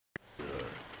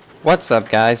What's up,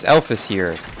 guys? Elfis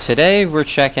here. Today we're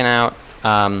checking out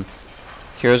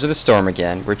Heroes of the Storm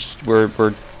again. We're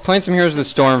playing some Heroes of the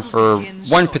Storm for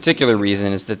one particular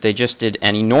reason, is that they just did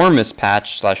an enormous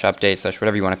patch slash update slash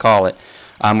whatever you want to call it,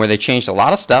 where they changed a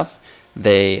lot of stuff.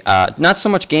 They not so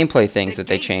much gameplay things that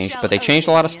they changed, but they changed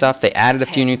a lot of stuff. They added a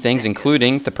few new things,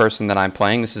 including the person that I'm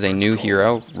playing. This is a new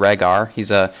hero, Rehgar.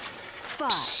 He's a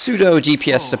pseudo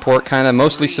DPS support, kind of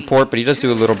mostly support, but he does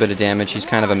do a little bit of damage. He's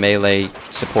kind of a melee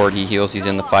support. He heals, he's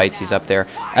in the fights, he's up there.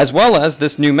 As well as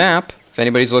this new map. If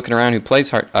anybody's looking around who plays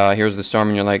Heroes of the Storm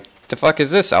and you're like, the fuck is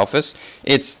this, Elfis?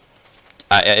 It's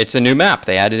a new map.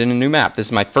 They added in a new map. This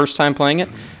is my first time playing it.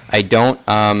 I don't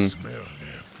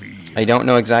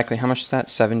know exactly how much is that.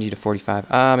 70 to 45.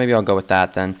 Maybe I'll go with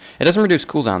that then. It doesn't reduce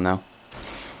cooldown though.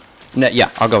 No, yeah,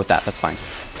 I'll go with that. That's fine.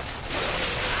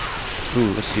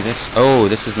 Ooh, let's do this. Oh,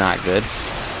 this is not good.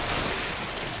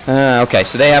 Okay,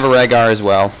 so they have a Rehgar as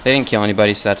well. They didn't kill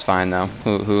anybody, so that's fine though.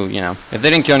 You know, if they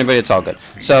didn't kill anybody, it's all good.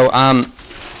 So,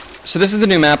 so this is the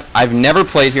new map. I've never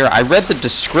played here. I read the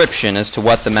description as to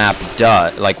what the map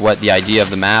does, like what the idea of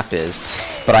the map is,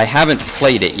 but I haven't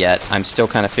played it yet. I'm still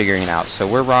kind of figuring it out. So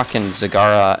we're rocking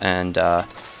Zagara and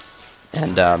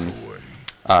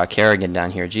Kerrigan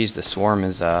down here. Geez, the Swarm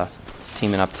is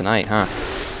teaming up tonight, huh?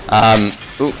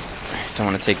 Ooh. Don't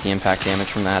want to take the impact damage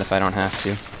from that if I don't have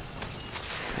to.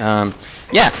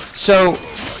 Yeah, so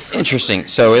interesting.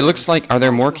 So it looks like, are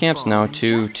there more camps? No,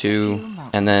 two,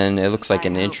 and then it looks like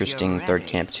an interesting third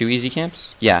camp. 2 easy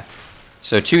camps? Yeah.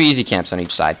 So 2 easy camps on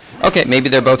each side. Okay, maybe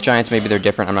they're both giants, maybe they're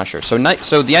different, I'm not sure. So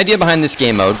the idea behind this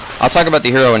game mode, I'll talk about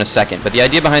the hero in a second, but the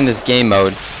idea behind this game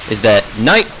mode is that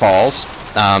night falls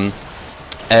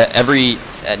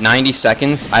at 90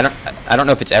 seconds. I don't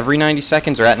know if it's every 90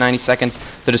 seconds or at 90 seconds.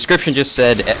 The description just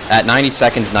said at 90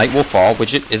 seconds night will fall,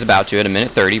 which it is about to at a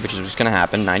minute 30, which is what's going to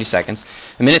happen, 90 seconds.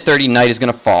 A minute 30, night is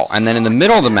going to fall. And then in the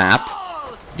middle of the map,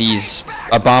 these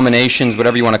abominations,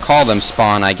 whatever you want to call them,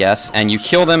 spawn, I guess, and you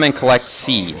kill them and collect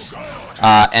seeds.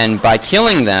 And by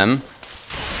killing them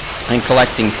and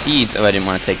collecting seeds, oh, I didn't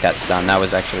want to take that stun. That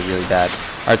was actually really bad.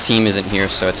 Our team isn't here,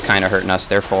 so it's kind of hurting us.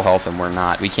 They're full health and we're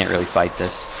not. We can't really fight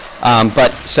this.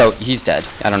 So he's dead.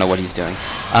 I don't know what he's doing.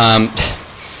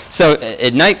 So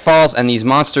at night falls and these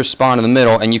monsters spawn in the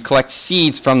middle and you collect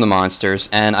seeds from the monsters,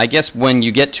 and I guess when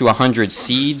you get to 100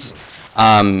 seeds,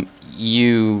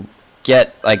 you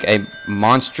get like a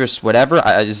monstrous whatever.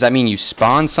 Does that mean you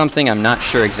spawn something? I'm not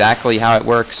sure exactly how it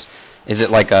works. Is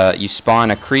it like you spawn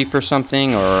a creep or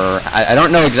something, or I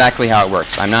don't know exactly how it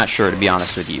works. I'm not sure, to be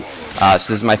honest with you. So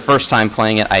this is my first time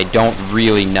playing it. I don't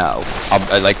really know.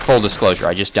 Like full disclosure,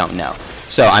 I just don't know.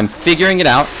 So I'm figuring it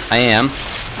out. I am,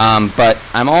 but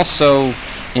I'm also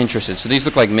interested. So these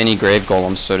look like mini grave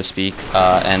golems, so to speak.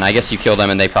 And I guess you kill them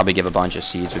and they probably give a bunch of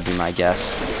seeds, would be my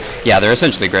guess. Yeah, they're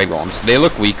essentially grave golems. They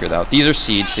look weaker though. These are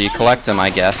seeds, so you collect them, I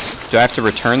guess. Do I have to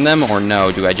return them or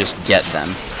no? Do I just get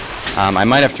them? I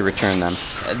might have to return them.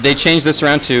 They changed this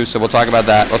around too, so we'll talk about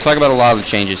that. We'll talk about a lot of the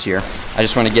changes here. I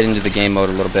just want to get into the game mode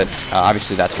a little bit.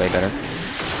 Obviously, that's way better.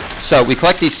 So we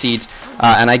collect these seeds,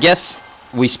 and I guess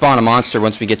we spawn a monster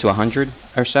once we get to 100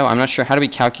 or so. I'm not sure. How do we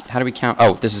count?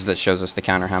 Oh, this is that shows us the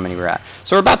counter how many we're at.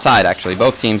 So we're about tied, actually.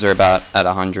 Both teams are about at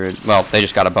 100. Well, they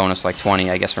just got a bonus like 20,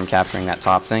 I guess, from capturing that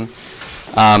top thing.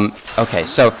 Okay,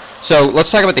 so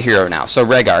let's talk about the hero now. So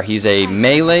Rehgar, he's a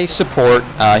melee support.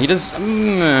 He does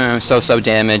so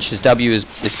damage. His W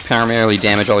is primarily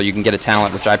damage, although you can get a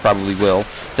talent, which I probably will,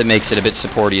 that makes it a bit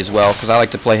supporty as well, because I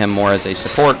like to play him more as a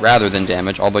support rather than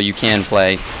damage, although you can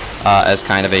play as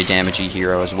kind of a damagey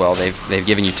hero as well. They've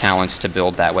given you talents to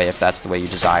build that way if that's the way you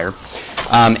desire.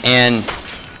 And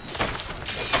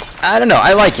I don't know.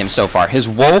 I like him so far. His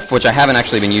wolf, which I haven't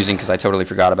actually been using because I totally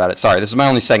forgot about it. Sorry, this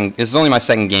is only my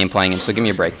second game playing him, so give me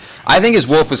a break. I think his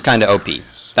wolf is kind of OP.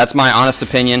 That's my honest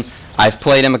opinion. I've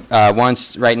played him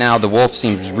once right now. The wolf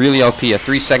seems really OP. A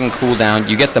 3-second cooldown.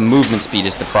 You get the movement speed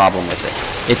is the problem with it.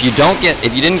 If you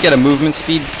didn't get a movement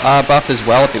speed buff as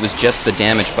well, if it was just the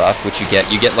damage buff, which you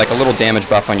get like a little damage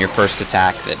buff on your first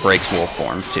attack that breaks wolf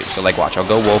form too. So like watch, I'll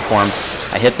go wolf form.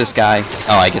 I hit this guy.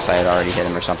 Oh, I guess I had already hit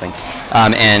him or something.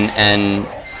 And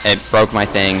it broke my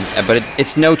thing, but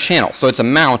it's no channel. So it's a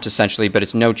mount, essentially, but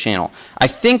it's no channel. I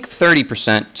think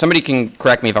 30%, somebody can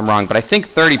correct me if I'm wrong, but I think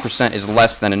 30% is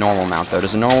less than a normal mount, though.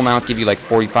 Does a normal mount give you like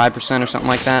 45% or something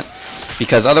like that?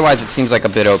 Because otherwise it seems like a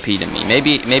bit OP to me.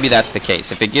 Maybe that's the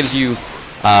case. If it gives you,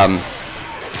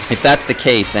 if that's the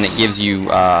case and it gives you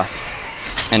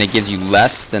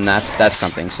less, then that's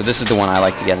something. So this is the one I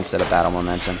like to get instead of battle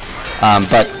momentum.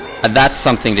 But that's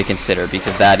something to consider,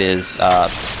 because that is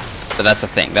that's a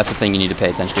thing. That's a thing you need to pay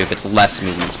attention to if it's less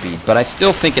movement speed. But I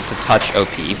still think it's a touch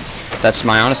OP. That's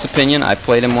my honest opinion. I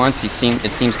played him once. It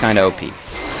seems kind of OP. You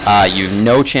have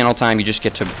no channel time. You just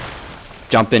get to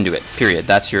jump into it, period.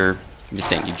 That's your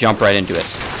thing. You jump right into it.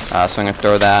 So I'm going to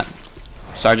throw that.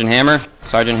 Sergeant Hammer.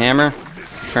 Sergeant Hammer.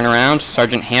 Turn around.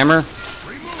 Sergeant Hammer.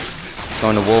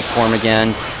 Going to wolf form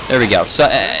again. There we go. So,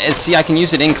 see, I can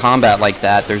use it in combat like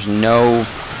that. There's no...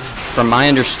 From my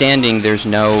understanding, there's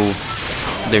no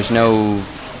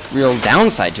real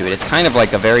downside to it. It's kind of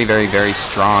like a very, very, very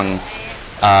strong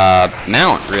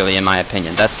mount, really, in my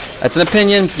opinion. That's an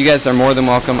opinion. You guys are more than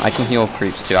welcome. I can heal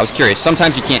creeps, too. I was curious.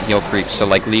 Sometimes you can't heal creeps. So,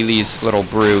 like, Lily's little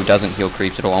brew doesn't heal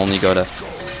creeps. It'll only go to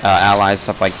allies,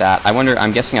 stuff like that. I wonder,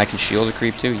 I'm guessing I can shield a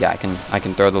creep, too? Yeah, I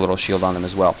can throw the little shield on them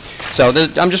as well. So,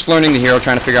 I'm just learning the hero,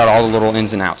 trying to figure out all the little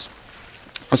ins and outs.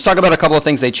 Let's talk about a couple of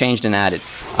things they changed and added.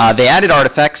 They added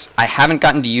artifacts. I haven't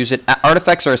gotten to use it.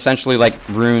 Artifacts are essentially like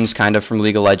runes kind of from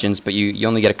League of Legends, but you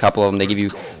only get a couple of them. They give you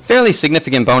fairly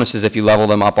significant bonuses if you level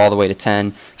them up all the way to 10.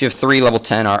 If you have 3 level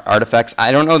 10 artifacts,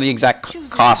 I don't know the exact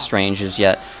cost ranges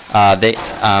yet. The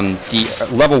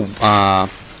level...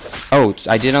 oh,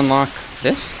 I did unlock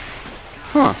this?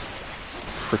 Huh.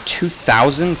 For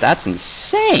 2,000? That's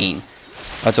insane.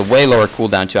 That's a way lower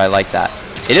cooldown too. I like that.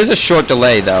 It is a short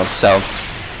delay though, so...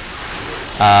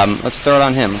 let's throw it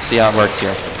on him. Let's see how it works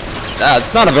here.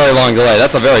 It's not a very long delay.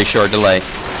 That's a very short delay.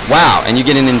 Wow, and you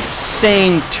get an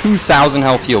insane 2,000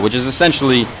 health heal, which is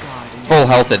essentially full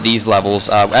health at these levels.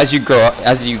 As you grow up,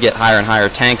 as you get higher and higher,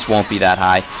 tanks won't be that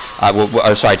high.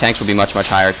 Tanks will be much, much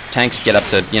higher. Tanks get up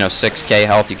to 6k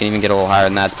health. You can even get a little higher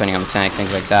than that, depending on the tank,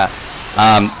 things like that.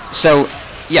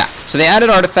 Yeah, so they added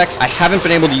artifacts. I haven't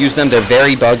been able to use them. They're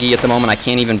very buggy at the moment. I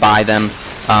can't even buy them.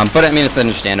 But I mean, it's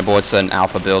understandable. It's an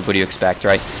alpha build. What do you expect,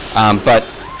 right? But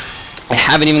I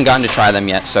haven't even gotten to try them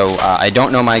yet, so I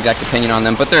don't know my exact opinion on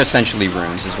them. But they're essentially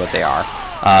runes, is what they are.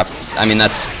 I mean,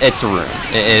 it's a rune.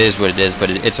 It is what it is, but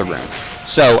it's a rune.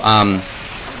 So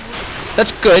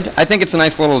that's good. I think it's a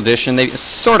nice little addition. They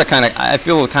sort of, I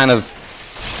feel kind of.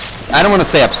 I don't want to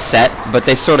say upset, but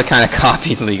they sort of kind of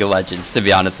copied League of Legends, to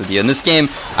be honest with you. In this game,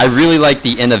 I really like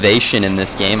the innovation in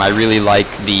this game. I really like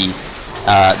the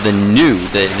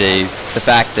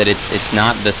fact that it's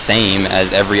not the same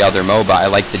as every other MOBA. I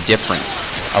like the difference.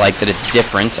 I like that it's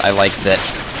different. I like that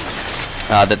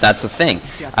that's the thing.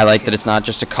 I like that it's not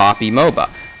just a copy MOBA.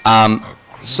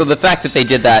 So the fact that they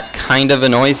did that kind of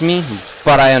annoys me,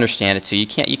 but I understand it too. You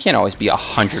can't always be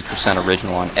 100%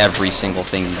 original on every single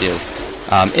thing you do.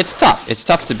 It's tough. It's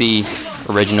tough to be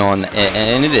original, and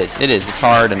it is. It's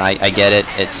hard, and I get it.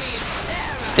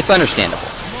 It's understandable.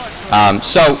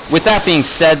 So with that being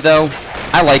said, though,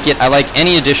 I like it. I like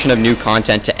any addition of new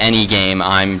content to any game.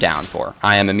 I'm down for.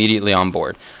 I am immediately on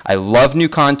board. I love new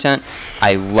content.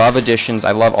 I love additions.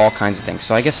 I love all kinds of things.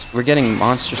 So I guess we're getting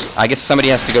monsters. I guess somebody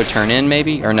has to go turn in,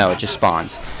 maybe, or no, it just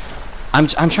spawns. I'm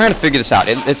trying to figure this out.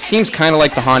 It seems kind of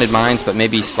like the Haunted Mines, but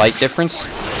maybe slight difference.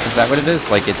 Is that what it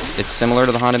is? Like it's similar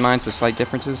to the Haunted Mines with slight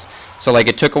differences? So like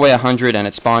it took away 100 and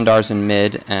it spawned ours in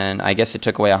mid, and I guess it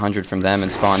took away 100 from them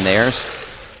and spawned theirs.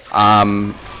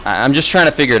 I'm just trying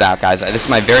to figure it out, guys. This is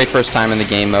my very first time in the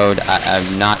game mode.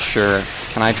 I'm not sure.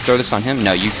 Can I throw this on him?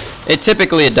 No,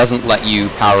 typically it doesn't let you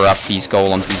power up these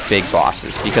golems, these big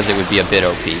bosses, because it would be a bit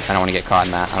OP. I don't want to get caught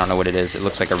in that. I don't know what it is. It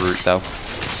looks like a root though.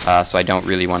 So I don't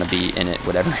really want to be in it,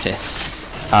 whatever it is.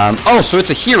 Oh, so it's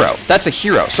a hero. That's a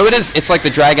hero. So it's like the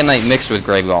Dragon Knight mixed with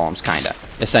Grave Golems, kinda.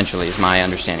 Essentially, is my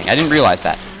understanding. I didn't realize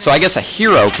that. So I guess a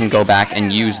hero can go back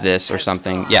and use this or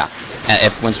something. Yeah.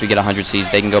 Once we get 100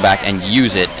 Cs, they can go back and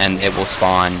use it, and it will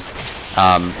spawn.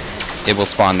 It will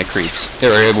spawn the creeps, or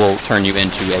it will turn you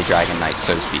into a Dragon Knight,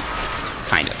 so to speak.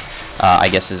 Kind of. I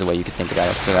guess is the way you could think about it.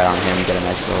 Let's throw that on him and get a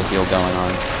nice little heal going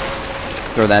on.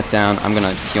 Throw that down. I'm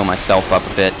gonna heal myself up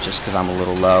a bit just because I'm a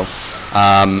little low.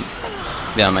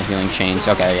 Yeah, my healing chains.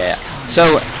 Okay, yeah.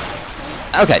 So,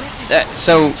 okay.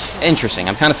 So interesting.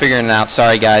 I'm kind of figuring it out.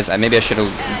 Sorry, guys. Maybe I should have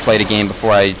played a game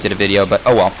before I did a video, but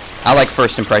oh well. I like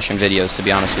first impression videos, to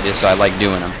be honest with you, so I like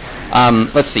doing them.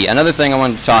 Let's see. Another thing I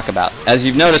wanted to talk about. As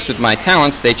you've noticed with my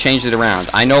talents, they changed it around.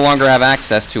 I no longer have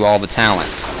access to all the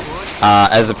talents.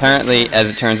 As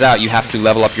it turns out, you have to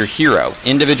level up your hero,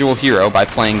 individual hero, by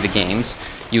playing the games.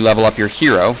 You level up your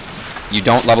hero. You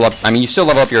don't level up, I mean, you still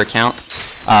level up your account,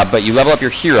 but you level up your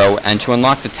hero, and to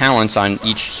unlock the talents on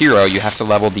each hero, you have to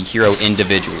level the hero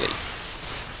individually.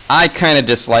 I kind of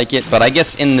dislike it, but I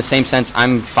guess in the same sense,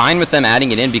 I'm fine with them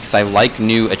adding it in because I like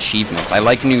new achievements. I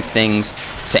like new things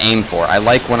to aim for. I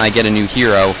like when I get a new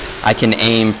hero, I can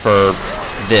aim for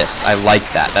this. I like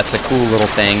that. That's a cool little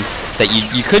thing.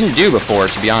 that you couldn't do before,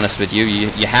 to be honest with you.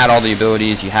 You had all the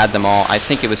abilities, you had them all. I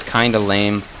think it was kind of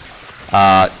lame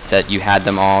that you had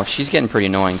them all. She's getting pretty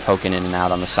annoying poking in and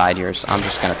out on the side here, so I'm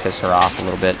just going to piss her off a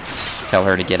little bit. Tell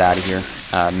her to get out of here.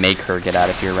 Make her get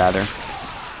out of here, rather.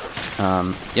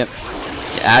 Yep.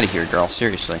 Get out of here, girl.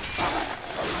 Seriously.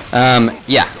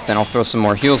 Yeah, then I'll throw some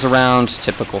more heals around,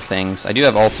 typical things. I do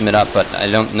have ultimate up, but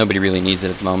nobody really needs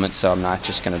it at the moment, so I'm not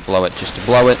just going to blow it just to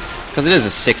blow it, because it is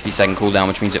a 60-second cooldown,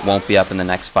 which means it won't be up in the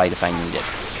next fight if I need it.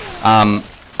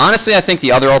 Honestly, I think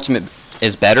the other ultimate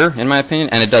is better, in my opinion,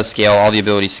 and it does scale. All the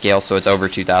abilities scale, so it's over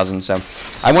 2,000, so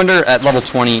I wonder at level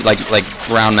 20, like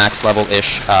around max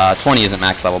level-ish, 20 isn't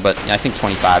max level, but I think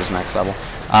 25 is max level.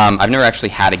 I've never actually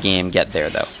had a game get there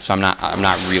though, so I'm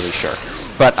not really sure.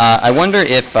 But I wonder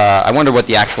what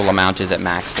the actual amount is at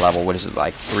max level. What is it,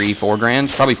 like 3-4 grand?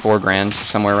 Probably 4 grand,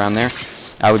 somewhere around there.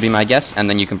 Would be my guess. And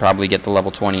then you can probably get the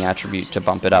level 20 attribute to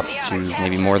bump it up to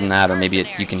maybe more than that, or maybe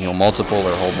you can heal multiple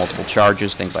or hold multiple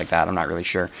charges, things like that. I'm not really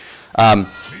sure.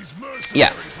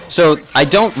 Yeah. So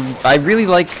I really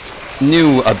like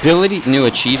new ability, new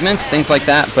achievements, things like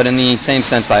that. But in the same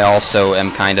sense, I also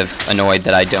am kind of annoyed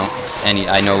that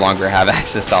I no longer have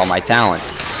access to all my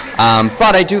talents.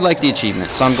 But I do like the achievement,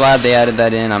 so I'm glad they added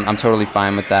that in. I'm totally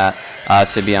fine with that,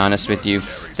 to be honest with you.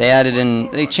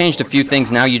 They changed a few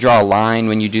things. Now you draw a line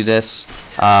when you do this.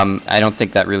 I don't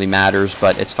think that really matters,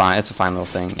 but it's fine. It's a fine little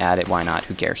thing. Add it, why not?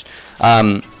 Who cares?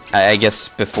 I guess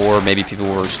before maybe people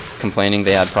were complaining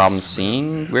they had problems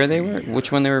seeing where they were, which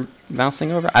one they were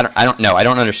bouncing over. I don't know. I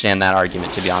don't understand that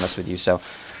argument, to be honest with you. So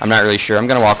I'm not really sure. I'm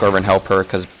gonna walk over and help her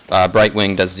because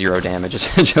Brightwing does 0 damage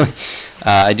essentially.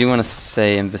 I do want to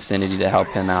say in vicinity to help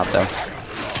him out though.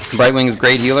 Brightwing is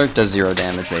great healer, does 0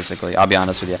 damage basically. I'll be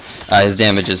honest with you. His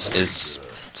damage is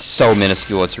so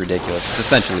minuscule, it's ridiculous. It's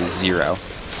essentially 0.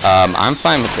 I'm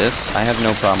fine with this. I have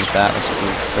no problem with that. Let's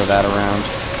throw that around.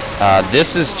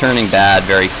 This is turning bad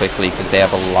very quickly because they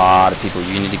have a lot of people.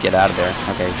 You need to get out of there.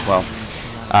 Okay, well,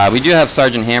 we do have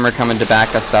Sergeant Hammer coming to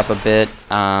back us up a bit.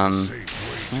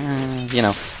 You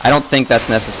know, I don't think that's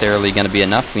necessarily going to be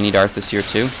enough. We need Arthas here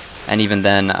too, and even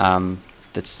then,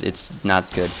 it's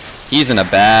not good. He's in a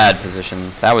bad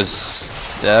position. That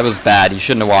was bad. He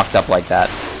shouldn't have walked up like that.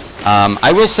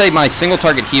 I will say my single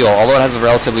target heal, although it has a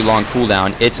relatively long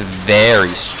cooldown, it's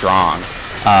very strong.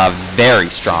 Very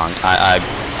strong.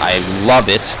 I love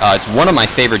it. It's one of my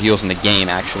favorite heals in the game,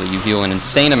 actually. You heal an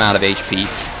insane amount of HP.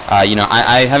 You know,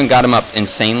 I haven't got him up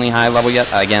insanely high level yet.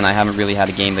 Again, I haven't really had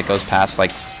a game that goes past,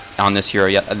 like, on this hero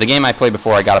yet. The game I played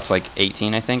before, I got up to, like,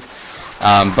 18, I think.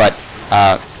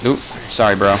 Oops,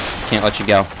 sorry, bro. Can't let you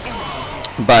go.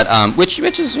 But, which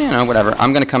is, you know, whatever.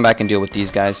 I'm going to come back and deal with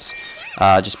these guys.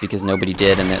 Just because nobody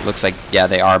did, and it looks like, yeah,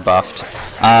 they are buffed.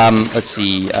 Let's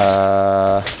see.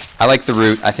 I like the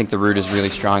root. I think the root is really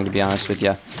strong, to be honest with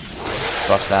you.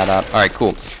 Buff that up. All right,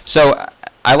 cool. So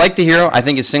I like the hero. I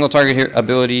think his single target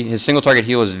ability, his single target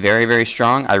heal is very, very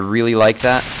strong. I really like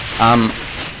that.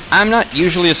 I'm not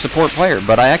usually a support player,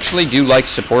 but I actually do like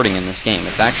supporting in this game.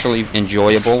 It's actually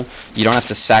enjoyable. You don't have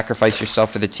to sacrifice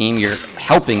yourself for the team. You're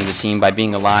helping the team by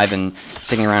being alive and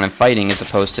sticking around and fighting as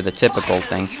opposed to the typical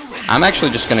thing. I'm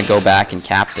actually just going to go back and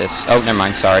cap this. Oh, never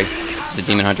mind, sorry. The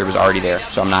Demon Hunter was already there,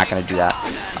 so I'm not going to do that.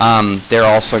 They're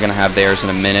also going to have theirs in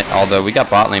a minute, although we got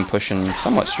bot lane pushing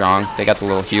somewhat strong. They got the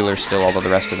little healer still, although the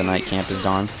rest of the night camp is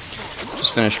gone.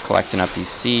 Just finished collecting up these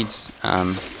seeds.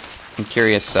 I'm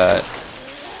curious...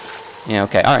 yeah,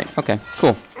 okay, alright, okay,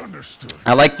 cool.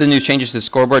 I like the new changes to the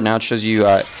scoreboard. Now it shows you,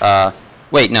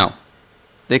 wait, no.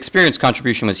 The experience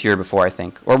contribution was here before, I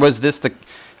think. Or was this the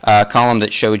column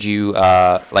that showed you,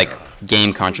 like,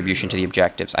 game contribution to the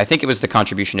objectives? I think it was the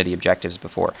contribution to the objectives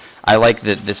before. I like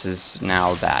that this is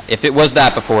now that. If it was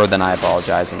that before, then I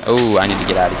apologize. And, oh, I need to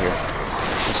get out of here.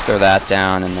 Let's throw that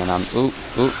down, and then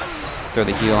throw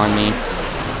the heal on me.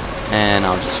 And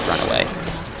I'll just run away.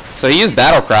 So he used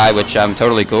Battle Cry, which I'm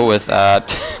totally cool with.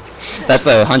 That's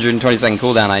a 120-second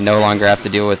cooldown I no longer have to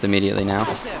deal with immediately now.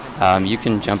 You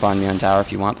can jump on me on tower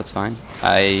if you want, that's fine.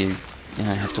 I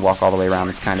have to walk all the way around,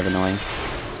 it's kind of annoying.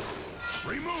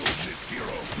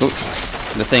 Ooh,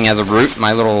 the thing has a root.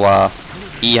 My little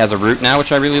E has a root now,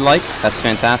 which I really like. That's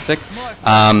fantastic.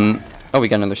 Oh, we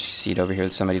got another seed over here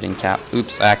that somebody didn't cap.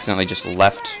 Oops, I accidentally just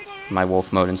left my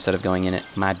wolf mode instead of going in it.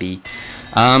 My B.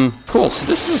 Cool, so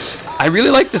this is... I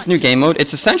really like this new game mode.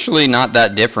 It's essentially not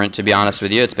that different, to be honest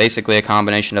with you. It's basically a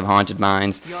combination of Haunted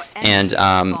Mines and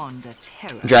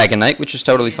Dragon Knight, which is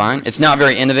totally fine. It's not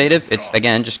very innovative. It's,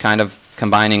 again, just kind of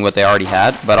combining what they already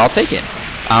had, but I'll take it.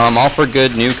 I'm all for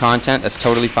good new content. That's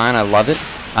totally fine. I love it.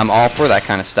 I'm all for that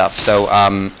kind of stuff. So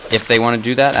if they want to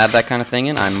do that, add that kind of thing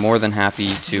in, I'm more than happy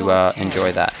to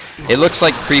enjoy that. It looks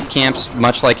like creep camps,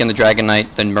 much like in the Dragon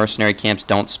Knight, the mercenary camps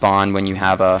don't spawn when you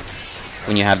have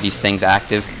these things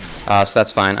active. So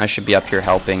that's fine. I should be up here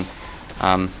helping.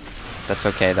 That's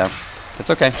okay though. That's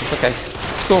okay. It's okay.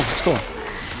 It's cool. It's cool.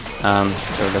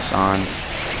 Throw this on.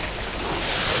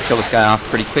 Kill this guy off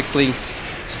pretty quickly.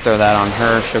 Just throw that on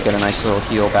her. She'll get a nice little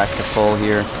heal back to full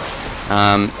here.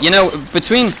 You know,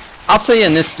 I'll tell you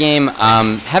in this game,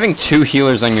 having 2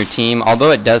 healers on your team,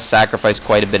 although it does sacrifice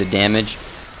quite a bit of damage,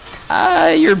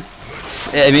 I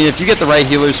mean, if you get the right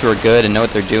healers who are good and know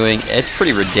what they're doing, it's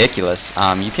pretty ridiculous.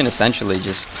 You can essentially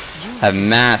just have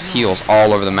mass heals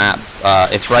all over the map.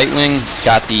 If right wing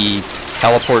got the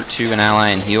teleport to an ally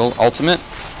and heal ultimate,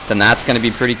 then that's going to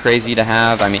be pretty crazy to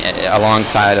have. I mean,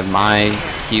 alongside of my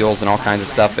heals and all kinds of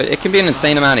stuff, it can be an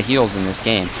insane amount of heals in this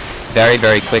game. Very,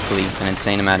 very quickly, an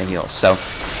insane amount of heals. So,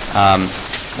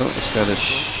 let's throw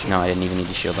this. No, I didn't even need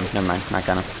to shield him. Never mind, not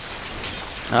gonna.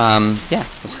 Yeah,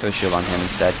 let's throw a shield on him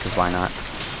instead, because why not?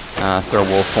 Throw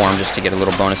wolf form just to get a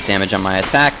little bonus damage on my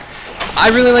attack. I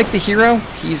really like the hero.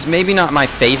 He's maybe not my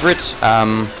favorite,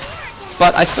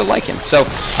 but I still like him. So,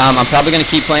 I'm probably gonna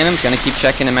keep playing him. Gonna keep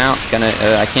checking him out.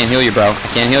 I can't heal you, bro. I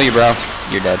can't heal you, bro.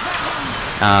 You're dead.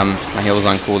 My heal was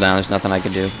on cooldown. There's nothing I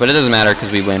can do, but it doesn't matter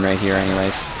because we win right here,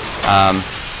 anyways.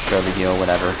 Throw the heal,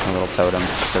 whatever. A little totem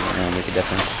doesn't really make a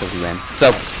difference because we win.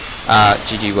 So,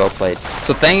 GG, well played.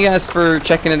 So thank you guys for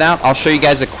checking it out. I'll show you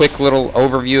guys a quick little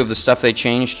overview of the stuff they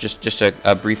changed. Just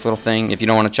a brief little thing. If you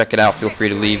don't want to check it out, feel free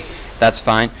to leave. That's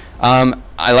fine.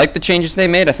 I like the changes they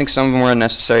made. I think some of them were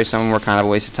unnecessary, some of them were kind of a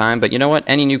waste of time. But you know what?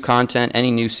 Any new content, any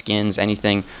new skins,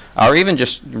 anything, or even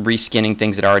just reskinning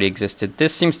things that already existed,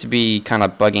 this seems to be kind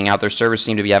of bugging out. Their servers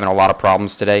seem to be having a lot of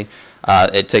problems today.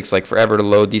 It takes like forever to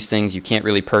load these things. You can't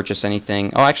really purchase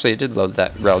anything. Oh, actually, it did load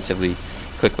that relatively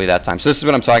quickly that time. So this is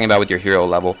what I'm talking about with your hero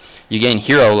level. You gain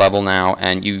hero level now,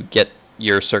 and you get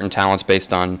your certain talents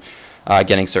based on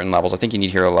getting certain levels. I think you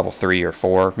need hero level 3 or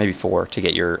 4, maybe 4, to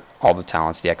get all the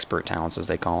talents, the expert talents as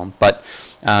they call them. But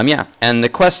yeah, and the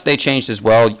quests they changed as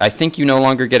well. I think you no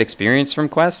longer get experience from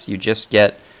quests. You just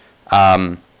get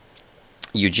gold,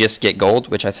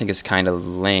 which I think is kind of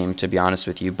lame, to be honest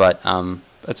with you. But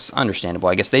that's understandable.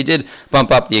 I guess they did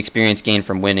bump up the experience gain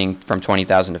from winning from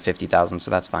 20,000 to 50,000, so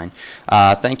that's fine.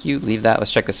 Thank you. Leave that.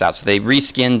 Let's check this out. So they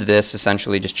reskinned this,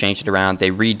 essentially just changed it around.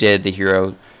 They redid the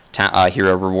hero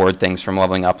reward things from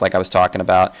leveling up, like I was talking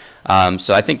about.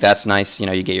 So I think that's nice. You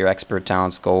know, you get your expert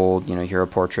talents, gold, you know, hero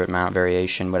portrait, mount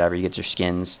variation, whatever. You get your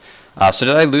skins. So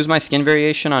did I lose my skin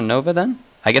variation on Nova then?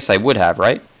 I guess I would have,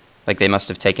 right? Like they must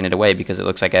have taken it away because it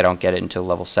looks like I don't get it until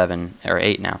level 7 or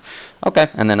 8 now. Okay,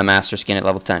 and then a master skin at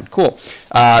level 10. Cool.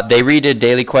 They redid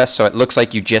daily quests, so it looks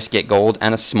like you just get gold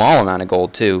and a small amount of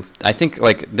gold too. I think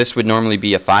like this would normally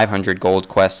be a 500 gold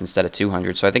quest instead of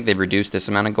 200, so I think they've reduced this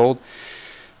amount of gold.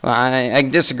 I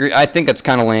disagree. I think it's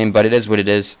kind of lame, but it is what it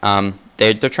is.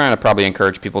 They're trying to probably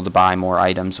encourage people to buy more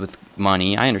items with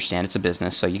money. I understand it's a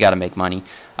business, so you got to make money.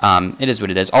 It is what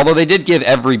it is. Although they did give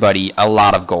everybody a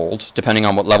lot of gold, depending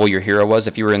on what level your hero was.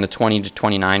 If you were in the 20 to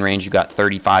 29 range, you got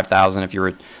 35,000. If you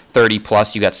were 30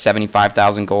 plus, you got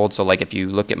 75,000 gold. So like if you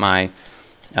look at my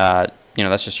you know,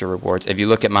 that's just your rewards. If you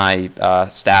look at my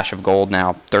stash of gold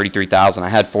now, 33,000. I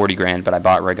had 40 grand, but I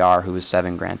bought Rehgar, who was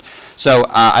 7 grand. So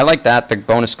I like that. The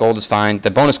bonus gold is fine.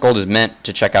 The bonus gold is meant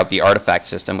to check out the artifact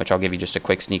system, which I'll give you just a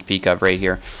quick sneak peek of right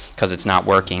here, because it's not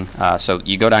working. So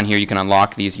you go down here, you can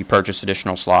unlock these, you purchase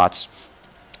additional slots,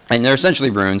 and they're essentially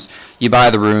runes. You buy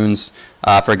the runes.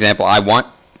 For example, I want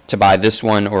to buy this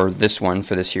one or this one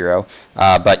for this hero,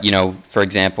 but you know, for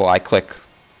example, I click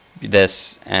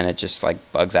this and it just like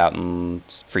bugs out and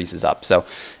freezes up. So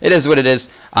it is what it is.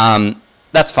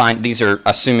 That's fine. These are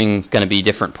assuming going to be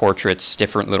different portraits,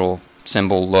 different little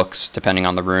symbol looks depending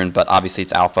on the rune, but obviously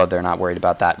it's alpha. They're not worried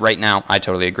about that right now. I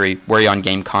totally agree. Worry on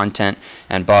game content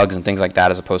and bugs and things like that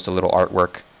as opposed to little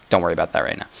artwork. Don't worry about that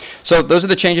right now. So those are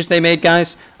the changes they made,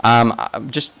 guys.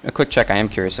 Just a quick check. I am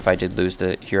curious if I did lose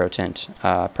the hero tint.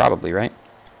 Probably, right?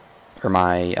 Or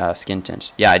my skin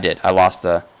tint. Yeah, I did. I lost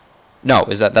the... No,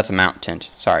 that's a mount tint.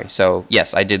 Sorry. So,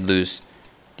 yes, I did lose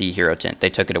the hero tint.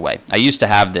 They took it away. I used to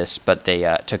have this, but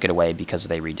they took it away because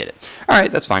they redid it. All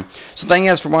right, that's fine. So, thank you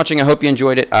guys for watching. I hope you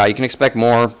enjoyed it. You can expect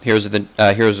more Heroes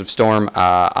of Storm.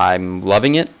 I'm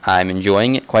loving it. I'm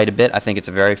enjoying it quite a bit. I think it's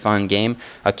a very fun game,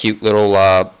 a cute little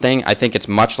thing. I think it's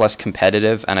much less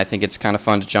competitive, and I think it's kind of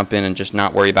fun to jump in and just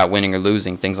not worry about winning or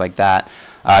losing, things like that.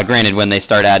 Granted, when they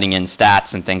start adding in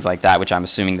stats and things like that, which I'm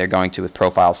assuming they're going to with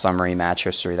profile summary, match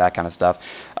history, that kind of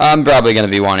stuff, I'm probably going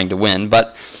to be wanting to win.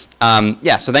 But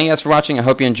yeah, so thank you guys for watching. I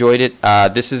hope you enjoyed it.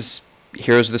 This is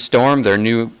Heroes of the Storm, their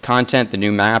new content, the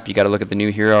new map. You got to look at the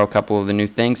new hero, a couple of the new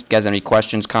things. If you guys have any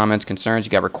questions, comments, concerns, you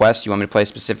got requests, you want me to play a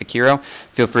specific hero,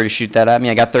 feel free to shoot that at me.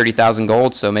 I got 30,000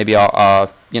 gold, so maybe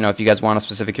I'll, you know, if you guys want a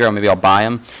specific hero, maybe I'll buy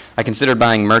him. I considered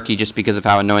buying Murky just because of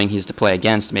how annoying he is to play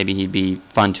against. Maybe he'd be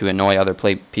fun to annoy other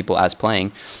people as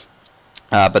playing.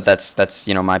 But that's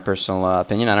you know, my personal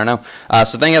opinion. I don't know.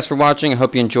 So thank you guys for watching. I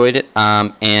hope you enjoyed it.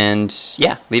 And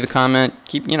yeah, leave a comment.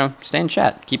 Keep, you know, stay in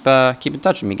chat. Keep in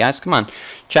touch with me, guys. Come on,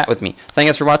 chat with me. Thank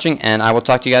you guys for watching, and I will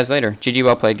talk to you guys later. GG,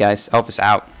 well played, guys. Elfis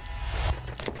out.